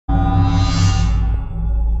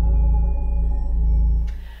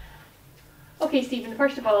Okay, Stephen,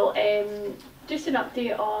 first of all, just an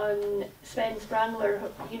update on Sven Sprangler.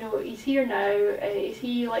 You know, he's here now. Is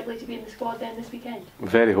he likely to be in the squad then this weekend?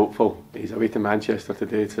 Very hopeful. He's away to Manchester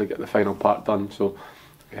today to get the final part done, so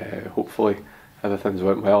hopefully everything's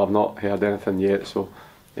went well. I've not heard anything yet, so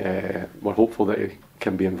we're hopeful that he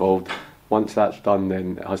can be involved. Once that's done,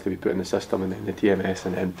 then it has to be put in the system and then the TMS,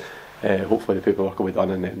 and then hopefully the paperwork will be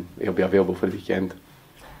done and then he'll be available for the weekend.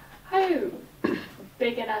 How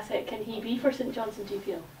big an asset can he be for St Johnstone, do you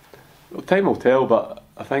feel? Well, time will tell, but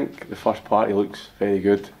I think the first part he looks very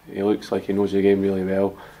good. He looks like he knows the game really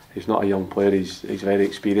well. He's not a young player, he's very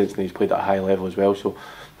experienced and he's played at a high level as well, so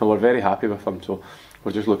no, we're very happy with him. So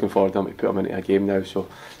we're just looking forward to him to put him into a game now, so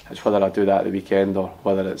it's whether I do that at the weekend or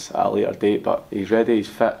whether it's at a later date, but he's ready, he's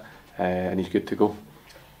fit and he's good to go.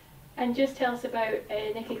 And just tell us about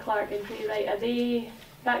Nicky Clark and Dre Wright. Are they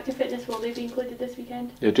back to fitness? Will they be included this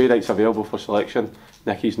weekend? Yeah, Dre Wright's available for selection.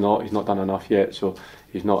 Nicky's not. He's not done enough yet, so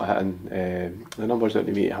he's not hitting the numbers that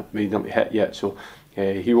they made him to hit yet. So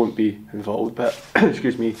he won't be involved. But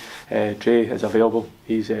excuse me, Dre is available.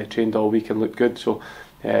 He's trained all week and looked good. So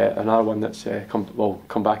another one that's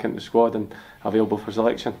come back into the squad and available for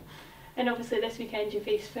selection. And obviously this weekend you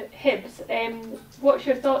face Hibs. What's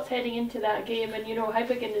your thoughts heading into that game? And you know, how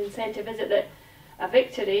big an incentive is it that a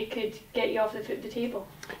victory could get you off the table?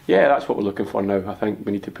 Yeah, that's what we're looking for now. I think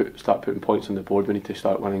we need to start putting points on the board. We need to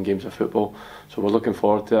start winning games of football. So we're looking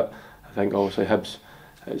forward to it. I think obviously Hibs,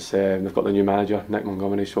 they've got the new manager, Nick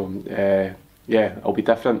Montgomery. So yeah, it'll be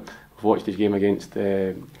different. We've watched his game against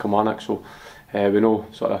Kilmarnock, so we know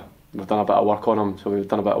sort of we've done a bit of work on him. So we've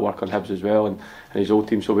done a bit of work on Hibs as well and his old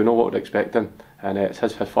team. So we know what we're expecting. And it's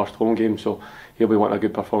his first home game, so he'll be wanting a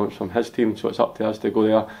good performance from his team, so it's up to us to go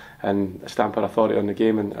there and stamp our authority on the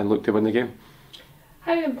game and look to win the game.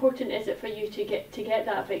 How important is it for you to get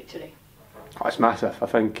that victory? Oh, it's massive. I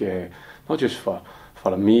think not just for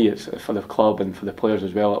me, it's for the club and for the players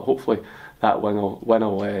as well. Hopefully that win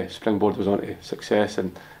will springboard us onto success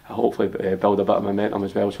and hopefully build a bit of momentum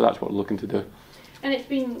as well, so that's what we're looking to do. And it's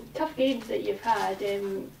been tough games that you've had,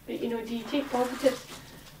 but you know, do you take positives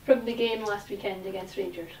from the game last weekend against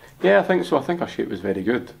Rangers? Yeah, I think so. I think our shape was very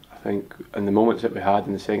good. I think in the moments that we had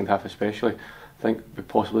in the second half especially, I think we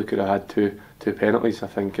possibly could have had two penalties. I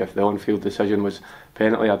think if the on-field decision was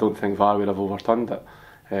penalty, I don't think VAR would have overturned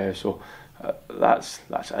it. So that's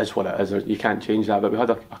what it is. You can't change that, but we had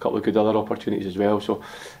a couple of good other opportunities as well. So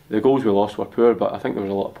the goals we lost were poor, but I think there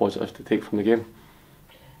was a lot of positives to take from the game.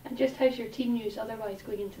 And just how's your team news otherwise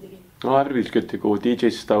going into the game? Oh, everybody's good to go.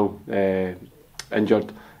 DJ's still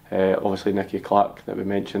injured. Obviously Nicky Clark that we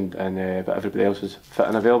mentioned, and but everybody else is fit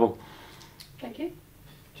and available. Thank you.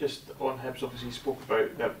 Just on Hibs, obviously you spoke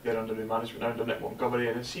about that they're under new management now under Nick Montgomery,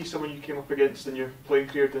 and I see someone you came up against in your playing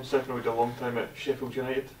career down south and a long time at Sheffield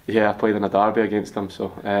United. Yeah, I played in a derby against them,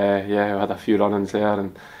 so yeah, we had a few run-ins there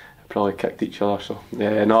and probably kicked each other. So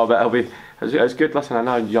no, but it's good. Listen, I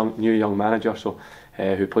know a new young manager, so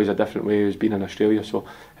who plays a different way, who's been in Australia, so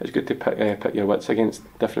it's good to pick your wits against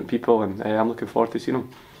different people, and I'm looking forward to seeing them.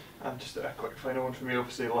 And just a quick final one from me.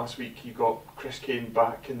 Obviously last week you got Chris Kane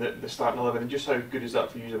back in the starting 11, and just how good is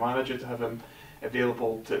that for you as a manager to have him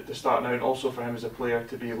available to start now, and also for him as a player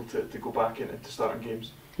to be able to go back into starting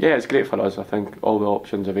games? Yeah, it's great for us. I think all the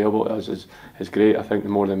options available to us is great. I think the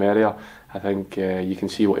more the merrier. I think you can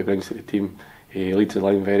see what he brings to the team. He leads the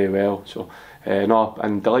line very well, so no,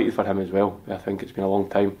 I'm delighted for him as well. I think it's been a long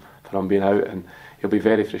time for him being out, and he'll be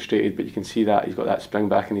very frustrated, but you can see that he's got that spring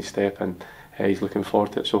back in his step, and he's looking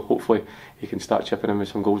forward to it, so hopefully he can start chipping in with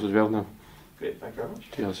some goals as well now. Great, thank you very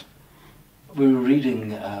much. Cheers. We were reading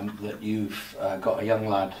that you've got a young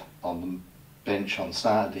lad on the bench on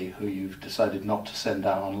Saturday who you've decided not to send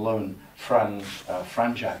down on loan,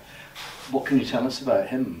 Franjak. What can you tell us about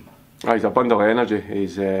him? He's a bundle of energy.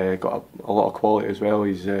 He's got a lot of quality as well.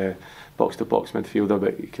 He's box-to-box midfielder,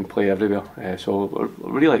 but he can play everywhere. So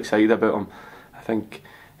we're really excited about him. I think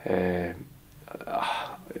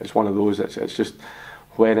it's one of those. It's just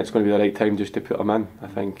when it's going to be the right time just to put him in. I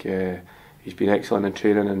think he's been excellent in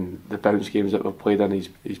training, and the bounce games that we've played in,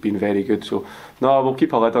 he's been very good. So no, we'll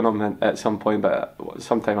keep a lid on him at some point, but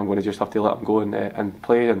sometime I'm going to just have to let him go and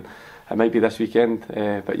play, and it might be this weekend,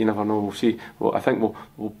 but you never know. We'll see. Well, I think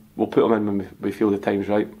we'll put him in when we feel the time's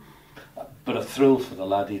right. But a thrill for the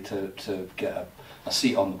laddie to get a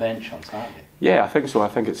seat on the bench on Saturday. Yeah, I think so. I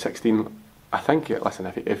think at 16, I think listen,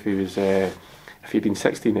 if he was if he'd been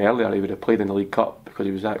 16 earlier, he would have played in the League Cup because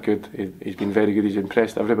he was that good. He's been very good. He's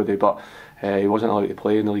impressed everybody, but he wasn't allowed to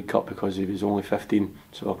play in the League Cup because he was only 15.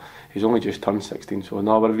 So he's only just turned 16. So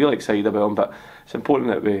no, we're really excited about him. But it's important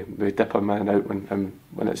that we dip him in and out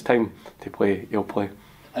when it's time to play. He'll play.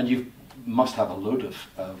 And you've must have a load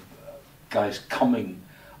of guys coming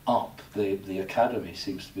up. The academy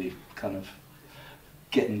seems to be kind of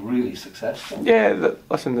getting really successful. Yeah,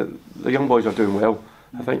 listen, the young boys are doing well.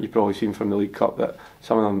 I think you've probably seen from the League Cup that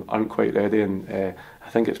some of them aren't quite ready, and I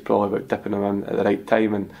think it's probably about dipping them in at the right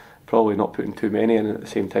time and probably not putting too many in at the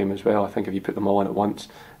same time as well. I think if you put them all in at once,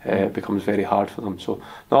 it becomes very hard for them. So,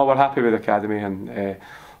 no, we're happy with the academy, and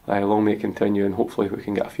long may it continue, and hopefully we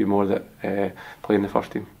can get a few more that play in the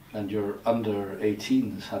first team. And your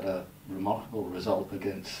under-18s had a remarkable result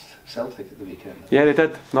against Celtic at the weekend. Yeah, they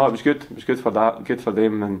did. No, it was good. It was good for that, good for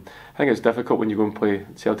them. And I think it's difficult when you go and play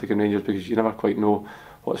Celtic and Rangers because you never quite know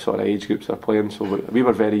what sort of age groups they're playing. So we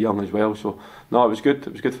were very young as well. So no, it was good.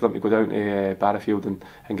 It was good for them to go down to Barrowfield and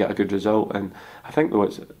get a good result. And I think though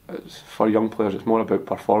it's for young players, it's more about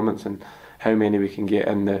performance and how many we can get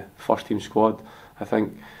in the first team squad. I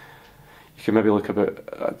think you can maybe look a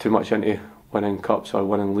bit too much into winning cups or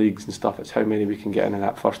winning leagues and stuff. It's how many we can get in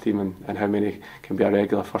that first team and how many can be a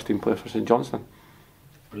regular first team player for St Johnstone.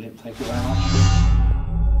 Brilliant, thank you very much.